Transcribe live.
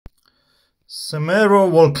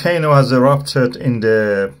Semeru volcano has erupted in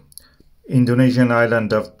the Indonesian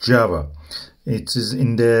island of Java. It is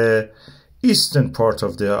in the eastern part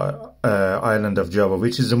of the island of Java,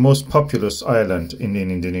 which is the most populous island in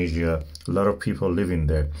Indonesia. A lot of people live in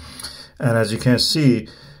there. And as you can see,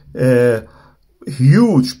 a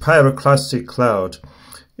huge pyroclastic cloud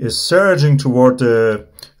is surging toward the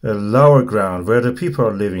lower ground where the people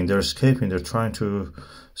are living. They're escaping. They're trying to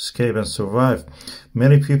escape and survive.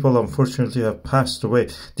 Many people, unfortunately, have passed away.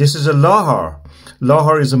 This is a lahar.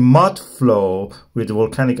 Lahar is a mud flow with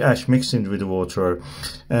volcanic ash mixing with the water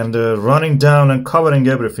and running down and covering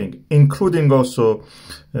everything, including also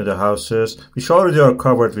the houses, which already are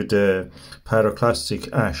covered with the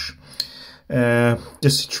pyroclastic ash. The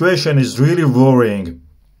situation is really worrying.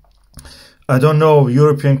 I don't know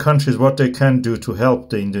European countries what they can do to help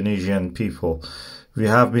the Indonesian people. We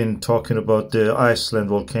have been talking about the Iceland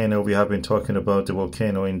volcano. We have been talking about the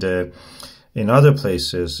volcano in other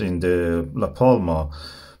places, in the La Palma.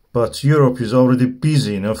 But Europe is already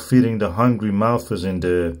busy, feeding the hungry mouths in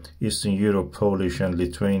the Eastern Europe, Polish and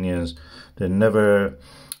Lithuanians. They never,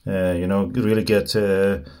 really get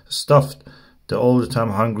stuffed. They're all the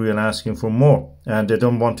time hungry and asking for more. And they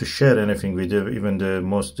don't want to share anything with even the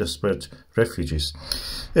most desperate refugees.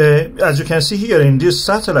 As you can see here in this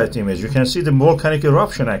satellite image, you can see the volcanic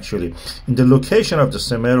eruption actually in the location of the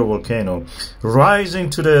Semeru volcano, rising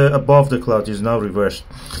to the above the cloud is now reversed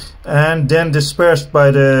and then dispersed by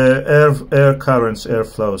the air currents, air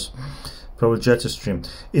flows, probably jet stream.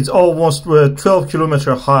 It's almost 12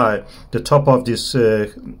 kilometers high, the top of this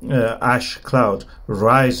ash cloud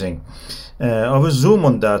rising. I will zoom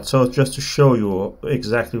on that so just to show you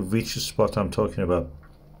exactly which spot I'm talking about.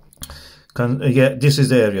 Yeah, this is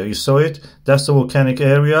the area. You saw it? That's the volcanic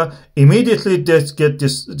area. Immediately that get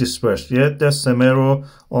dispersed. Yeah, that's Semeru,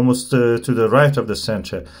 almost to the right of the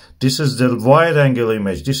center. This is the wide angle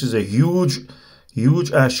image. This is a huge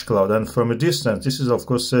ash cloud, and from a distance, this is of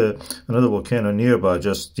course another volcano nearby.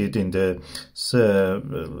 Just did in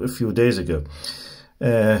a few days ago.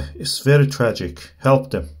 It's very tragic. Help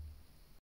them.